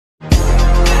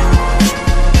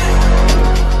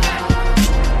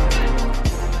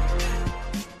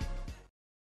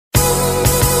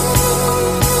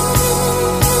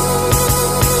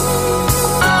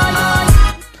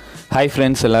Hi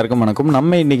friends, எல்லாருக்கும் வணக்கம்.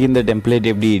 நம்ம இன்னைக்கு இந்த டெம்ப்ளேட்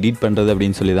எப்படி எடிட் பண்றது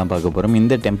அப்படினு சொல்லி தான் பார்க்க போறோம்.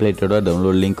 இந்த டெம்ப்ளேட்டோட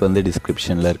டவுன்லோட் லிங்க் வந்து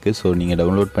டிஸ்கிரிப்ஷன்ல இருக்கு. சோ நீங்க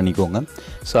டவுன்லோட் பண்ணிக்கோங்க.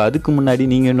 சோ அதுக்கு முன்னாடி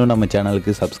நீங்க இன்னும் நம்ம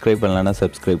சேனலுக்கு Subscribe பண்ணலனா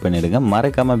Subscribe பண்ணிடுங்க.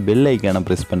 மறக்காம பெல் ஐகானை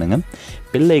பிரஸ் பண்ணுங்க.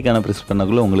 பெல் ஐகானை பிரஸ்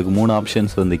பண்ணக்குள்ள உங்களுக்கு மூணு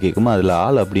ஆப்ஷன்ஸ் வந்து கேட்கும். அதுல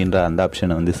ஆல் அப்படிங்கற அந்த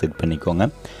ஆப்ஷனை வந்து செட் பண்ணிக்கோங்க.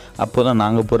 அப்போதான்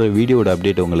நாங்க போற வீடியோட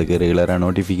அப்டேட் உங்களுக்கு ரெகுலரா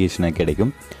நோட்டிஃபிகேஷனா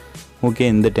கிடைக்கும். ஓகே,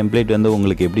 இந்த டெம்ப்ளேட் வந்து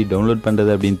உங்களுக்கு எப்படி டவுன்லோட்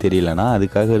பண்ணுறது அப்படின்னு தெரியலனா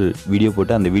அதுக்காக வீடியோ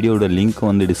போட்டு அந்த வீடியோட லிங்க்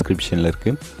வந்து டிஸ்கிரிப்ஷனில்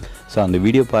இருக்குது. ஸோ அந்த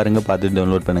வீடியோ பாருங்கள், பார்த்துட்டு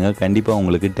டவுன்லோட் பண்ணுங்கள். கண்டிப்பாக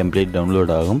உங்களுக்கு டெம்ப்ளேட்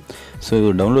டவுன்லோட் ஆகும். ஸோ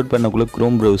டவுன்லோட் பண்ணக்குள்ளே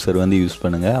க்ரோம் ப்ரௌசர் வந்து யூஸ்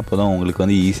பண்ணுங்கள். அப்போ தான் உங்களுக்கு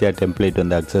வந்து ஈஸியாக டெம்ப்ளேட்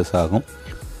வந்து அக்சஸ் ஆகும்.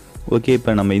 ஓகே,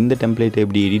 இப்போ நம்ம இந்த டெம்ப்ளேட்டை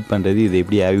எப்படி எடிட் பண்ணுறது, இதை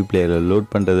எப்படி Aveeplayerல லோட்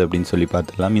பண்ணுறது அப்படின்னு சொல்லி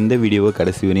பார்த்துக்கலாம். இந்த வீடியோவை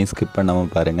கடைசி வரையும் ஸ்கிப்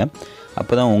பண்ணாமல் பாருங்கள்.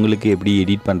 அப்போ தான் உங்களுக்கு எப்படி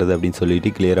எடிட் பண்ணுறது அப்படின்னு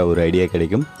சொல்லிட்டு கிளியராக ஒரு ஐடியா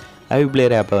கிடைக்கும்.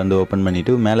 Aveeplayer ஆப்பை வந்து ஓப்பன்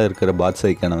பண்ணிவிட்டு மேலே இருக்கிற பாக்ஸ்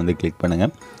ஐக்கானை வந்து கிளிக்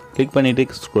பண்ணுங்கள். கிளிக்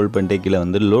பண்ணிவிட்டு ஸ்க்ரோல் பண்ணிட்டு கீழே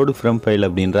வந்து லோடு ஃப்ரம் ஃபைல்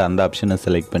அப்படின்ற அந்த ஆப்ஷனை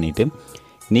செலக்ட் பண்ணிவிட்டு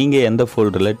நீங்கள் எந்த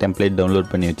ஃபோல்டரில் டெம்ப்ளேட்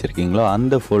டவுன்லோட் பண்ணி வச்சுருக்கீங்களோ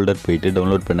அந்த ஃபோல்டர் போய்ட்டு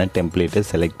டவுன்லோட் பண்ண டெம்ப்ளேட்டை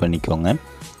செலக்ட் பண்ணிக்கோங்க.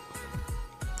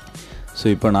 ஸோ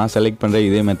இப்போ நான் செலக்ட் பண்ணுற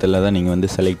இதே மெத்தடில் தான் நீங்கள் வந்து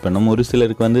செலக்ட் பண்ணணும். ஒரு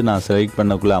சிலருக்கு வந்து நான் செலக்ட்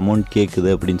பண்ணக்குள்ளே அமௌண்ட் கேட்குது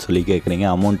அப்படின்னு சொல்லி கேட்குறீங்க,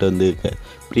 அமௌண்ட் வந்து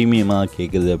ப்ரீமியமாக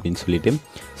கேட்குது அப்படின்னு சொல்லிட்டு.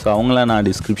 ஸோ அவங்களாம் நான்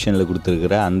டிஸ்கிரிப்ஷனில்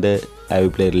கொடுத்துருக்குற அந்த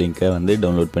Aveeplayer லிங்க்கை வந்து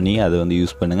டவுன்லோட் பண்ணி அதை வந்து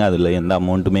யூஸ் பண்ணுங்கள். அதில் எந்த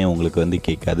அமௌண்ட்டுமே உங்களுக்கு வந்து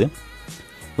கேட்காது.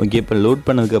 ஓகே, இப்போ லோட்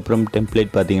பண்ணதுக்கப்புறம்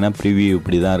டெம்ப்ளேட் பார்த்தீங்கன்னா ப்ரிவியூ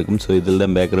இப்படி தான் இருக்கும். ஸோ இதில்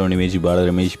தான் background image,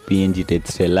 border image, PNG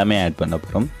text எல்லாமே ஆட் பண்ண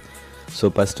போகிறோம். ஸோ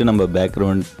ஃபஸ்ட்டு நம்ம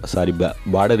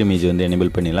பார்டர் இமேஜ் வந்து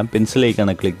எனேபிள் பண்ணிடலாம். பென்சில்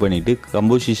ஐக்கானை கிளிக் பண்ணிவிட்டு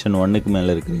கம்போசிஷன் 1க்கு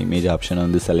மேலே இருக்கிற இமேஜ் ஆப்ஷனை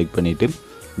வந்து செலக்ட் பண்ணிவிட்டு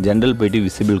ஜென்ரல் போய்ட்டு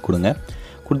விசிபிள்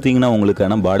கொடுத்தீங்கன்னா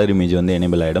உங்களுக்கான பார்டர் இமேஜ் வந்து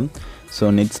எனேபிள் ஆகிடும். ஸோ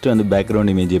நெக்ஸ்ட்டு வந்து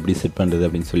பேக்ரவுண்ட் இமேஜ் எப்படி செட் பண்ணுறது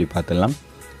அப்படின்னு சொல்லி பார்த்துடலாம்.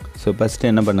 ஸோ ஃபஸ்ட்டு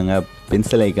என்ன பண்ணுங்கள்,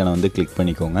 பென்சில் ஐக்கானை வந்து கிளிக்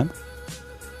பண்ணிக்கோங்க.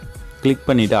 கிளிக்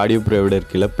பண்ணிவிட்டு ஆடியோ ப்ரொவைடர்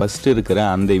கீழே ஃபஸ்ட்டு இருக்கிற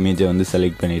அந்த இமேஜை வந்து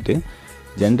செலக்ட் பண்ணிவிட்டு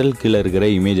ஜென்ரல் கீழே இருக்கிற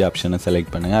இமேஜ் ஆப்ஷனை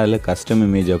செலக்ட் பண்ணுங்கள். அதில் கஸ்டம்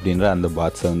இமேஜ் அப்படின்ற அந்த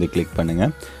பாக்ஸை வந்து கிளிக்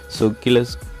பண்ணுங்கள். ஸோ கீழே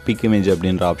பிக் இமேஜ்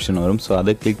அப்படின்ற ஆப்ஷன் வரும். ஸோ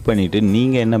அதை கிளிக் பண்ணிவிட்டு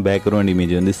நீங்கள் என்ன பேக்ரவுண்ட்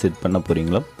இமேஜ் வந்து செட் பண்ண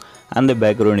போகிறீங்களோ அந்த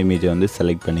பேக்ரவுண்ட் இமேஜை வந்து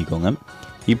செலக்ட் பண்ணிக்கோங்க.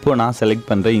 இப்போது நான் செலக்ட்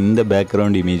பண்ணுற இந்த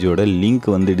பேக்ரவுண்ட் இமேஜோட லிங்க்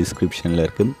வந்து டிஸ்கிரிப்ஷனில்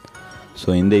இருக்குது. ஸோ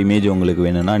இந்த இமேஜ் உங்களுக்கு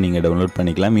வேணும்னா நீங்கள் டவுன்லோட்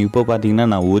பண்ணிக்கலாம். இப்போ பார்த்தீங்கன்னா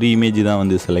நான் ஒரு இமேஜ் தான்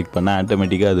வந்து செலக்ட் பண்ணேன்.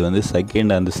 ஆட்டோமேட்டிக்காக அது வந்து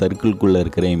செகண்ட் அந்த சர்க்கிள்குள்ளே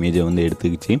இருக்கிற இமேஜை வந்து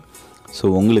எடுத்துக்கிச்சு. ஸோ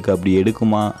உங்களுக்கு அப்படி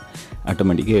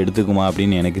ஆட்டோமேட்டிக்காக எடுத்துக்குமா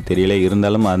அப்படின்னு எனக்கு தெரியல.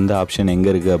 இருந்தாலும் அந்த ஆப்ஷன் எங்கே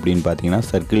இருக்குது அப்படின்னு பார்த்தீங்கன்னா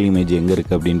சர்க்கிள் இமேஜ் எங்கே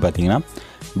இருக்குது அப்படின்னு பார்த்தீங்கன்னா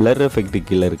பிளர் எஃபெக்ட்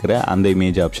கீழே இருக்கிற அந்த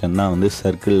இமேஜ் ஆப்ஷன் தான் வந்து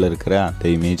சர்க்கிளில் இருக்கிற அந்த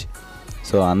இமேஜ்.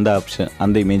 ஸோ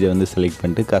அந்த இமேஜை வந்து செலக்ட்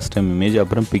பண்ணிட்டு கஸ்டம் இமேஜ்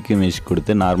அப்புறம் பிக் இமேஜ்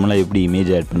கொடுத்து நார்மலாக எப்படி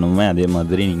இமேஜ் ஆட் பண்ணுவோமே அதே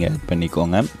மாதிரி நீங்கள் ஆட்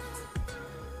பண்ணிக்கோங்க.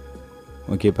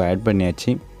 ஓகே, இப்போ ஆட்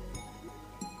பண்ணியாச்சு.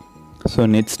 ஸோ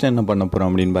நெக்ஸ்ட் என்ன பண்ண போகிறோம்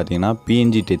அப்படின்னு பார்த்தீங்கன்னா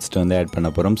PNG டெக்ஸ்ட் வந்து ஆட் பண்ண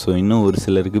போகிறோம். ஸோ இன்னும் ஒரு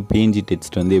சிலருக்கு PNG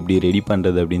டெக்ஸ்ட் வந்து எப்படி ரெடி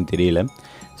பண்ணுறது அப்படின்னு தெரியல.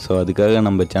 ஸோ அதுக்காக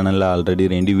நம்ம சேனலில் ஆல்ரெடி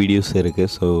 2 வீடியோஸ்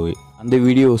இருக்குது. ஸோ அந்த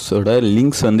வீடியோஸோட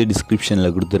லிங்க்ஸ் வந்து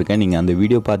டிஸ்கிரிப்ஷனில் கொடுத்துருக்கேன். நீங்கள் அந்த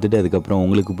வீடியோ பார்த்துட்டு அதுக்கப்புறம்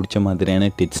உங்களுக்கு பிடிச்ச மாதிரியான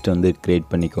டெக்ஸ்ட் வந்து க்ரியேட்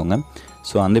பண்ணிக்கோங்க.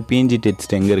 ஸோ அந்த PNG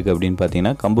டெக்ஸ்ட் எங்கே இருக்குது அப்படின்னு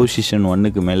பார்த்தீங்கன்னா கம்போசிஷன்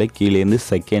 1க்கு மேலே கீழேருந்து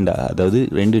அதாவது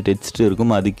 2 டெக்ஸ்ட்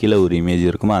இருக்கும், அது கீழே ஒரு இமேஜ்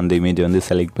இருக்கும். அந்த இமேஜை வந்து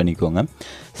செலக்ட் பண்ணிக்கோங்க.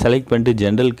 செலக்ட் பண்ணிட்டு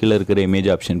ஜென்ரல் கீழே இருக்கிற இமேஜ்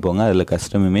ஆப்ஷன் போங்க. அதில்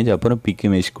கஸ்டம் இமேஜ் அப்புறம் பிக்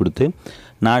இமேஜ் கொடுத்து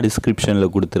நான்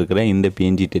டிஸ்கிரிப்ஷனில் கொடுத்துருக்குற இந்த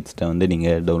PNG டெக்ஸ்ட்டை வந்து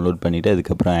நீங்கள் டவுன்லோட் பண்ணிவிட்டு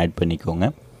அதுக்கப்புறம் ஆட் பண்ணிக்கோங்க.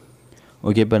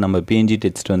 ஓகே, இப்போ நம்ம PNG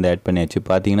டெக்ஸ்ட் வந்து ஆட் பண்ணியாச்சு.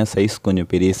 பார்த்தீங்கன்னா சைஸ் கொஞ்சம்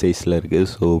பெரிய சைஸில் இருக்குது.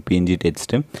 ஸோ PNG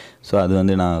டெக்ஸ்ட்டு ஸோ அது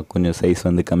வந்து நான் கொஞ்சம் சைஸ்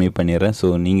வந்து கம்மி பண்ணிடுறேன். ஸோ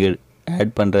நீங்கள்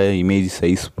ஆட் பண்ணுற இமேஜ்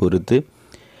சைஸ் பொறுத்து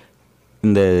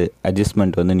இந்த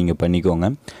அட்ஜஸ்ட்மெண்ட் வந்து நீங்கள் பண்ணிக்கோங்க.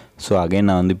 ஸோ அகைன்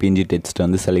நான் வந்து PNG டெக்ஸ்ட்டை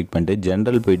வந்து செலக்ட் பண்ணிட்டு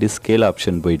ஜென்ரல் போய்ட்டு ஸ்கேல்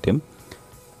ஆப்ஷன் போய்ட்டு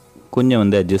கொஞ்சம்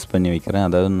வந்து அட்ஜஸ்ட் பண்ணி வைக்கிறேன்.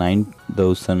 அதாவது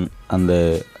 9000 அந்த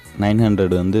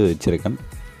 900 வந்து வச்சுருக்கேன்.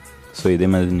 ஸோ இதே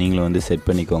மாதிரி நீங்களும் வந்து செட்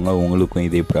பண்ணிக்கோங்க உங்களுக்கும்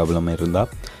இதே ப்ராப்ளம்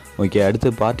இருந்தால். ஓகே, அடுத்து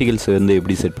பார்ட்டிகல்ஸ் வந்து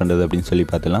எப்படி செட் பண்ணுறது அப்படின்னு சொல்லி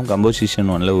பார்த்துலாம்.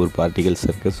 கம்போசிஷன் 1ல் ஒரு பார்ட்டிகல்ஸ்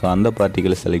இருக்குது. ஸோ அந்த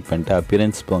பார்ட்டிகலை செலக்ட் பண்ணிட்டு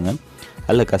அப்பியரன்ஸ் போங்க.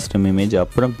 அதில் கஸ்டம் இமேஜ்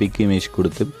அப்புறம் பிக் இமேஜ்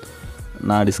கொடுத்து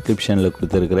நான் டிஸ்கிரிப்ஷனில்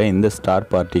கொடுத்துருக்கிற இந்த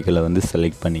ஸ்டார் பார்ட்டிகளை வந்து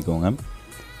செலக்ட் பண்ணிக்கோங்க.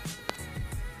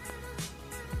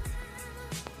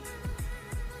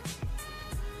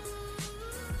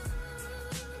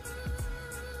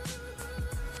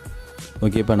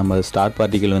 ஓகே, இப்போ நம்ம ஸ்டார்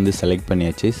பார்ட்டிகல் வந்து செலக்ட்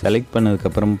பண்ணியாச்சு. செலக்ட்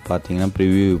பண்ணதுக்கப்புறம் பார்த்தீங்கன்னா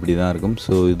ப்ரிவ்யூ இப்படி தான் இருக்கும்.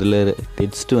 ஸோ இதில்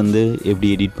டெக்ஸ்ட் வந்து எப்படி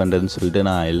எடிட் பண்ணுறதுன்னு சொல்லிட்டு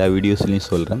நான் எல்லா வீடியோஸ்லையும்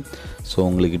சொல்கிறேன். ஸோ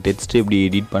உங்களுக்கு டெக்ஸ்ட் எப்படி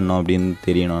எடிட் பண்ணோம் அப்படின்னு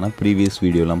தெரியணும்னா ப்ரீவியஸ்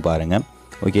வீடியோலாம் பாருங்கள்.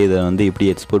 ஓகே, இதை வந்து எப்படி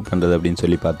எக்ஸ்போர்ட் பண்ணுறது அப்படின்னு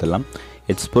சொல்லி பார்த்துடலாம்.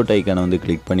 எக்ஸ்போர்ட் ஐக்கானை வந்து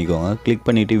கிளிக் பண்ணிக்கோங்க. கிளிக்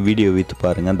பண்ணிவிட்டு வீடியோ வித்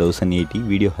பாருங்கள் 1080,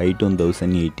 வீடியோ ஹைட்டும்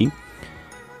 1080,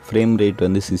 ஃப்ரேம் ரேட்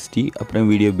வந்து 60, அப்புறம்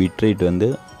வீடியோ பிட் ரேட் வந்து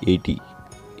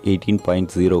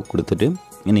 18.0 கொடுத்துட்டு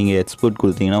நீங்கள் எக்ஸ்போர்ட்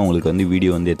கொடுத்தீங்கன்னா உங்களுக்கு வந்து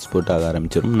வீடியோ வந்து எக்ஸ்போர்ட் ஆக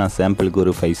ஆரம்பிச்சிடும். நான் சாம்பிளுக்கு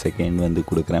ஒரு 5 செகண்ட் வந்து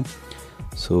கொடுக்குறேன்.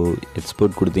 ஸோ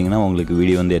எக்ஸ்போர்ட் கொடுத்தீங்கன்னா உங்களுக்கு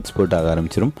வீடியோ வந்து எக்ஸ்போர்ட் ஆக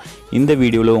ஆரம்பிச்சிடும். இந்த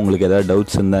வீடியோவில் உங்களுக்கு ஏதாவது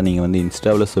டவுட்ஸ் இருந்தால் நீங்கள் வந்து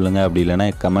இன்ஸ்டாவில் சொல்லுங்கள், அப்படி இல்லைனா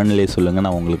கமெண்ட்லேயே சொல்லுங்கள்,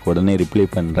 நான் உங்களுக்கு உடனே ரிப்ளை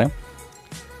பண்ணுறேன்.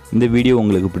 இந்த வீடியோ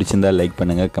உங்களுக்கு பிடிச்சிருந்தால் லைக்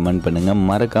பண்ணுங்கள், கமெண்ட் பண்ணுங்கள்,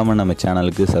 மறக்காமல் நம்ம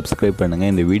சேனலுக்கு சப்ஸ்கிரைப்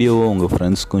பண்ணுங்கள். இந்த வீடியோவை உங்கள்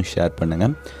ஃப்ரெண்ட்ஸ்க்கும் ஷேர்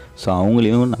பண்ணுங்கள். ஸோ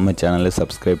அவங்களையும் நம்ம சேனலை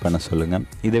சப்ஸ்கிரைப் பண்ண சொல்லுங்கள்.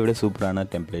 இதை விட சூப்பரான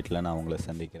டெம்ப்ளேட்டில் நான் உங்களை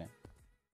சந்திக்கிறேன்.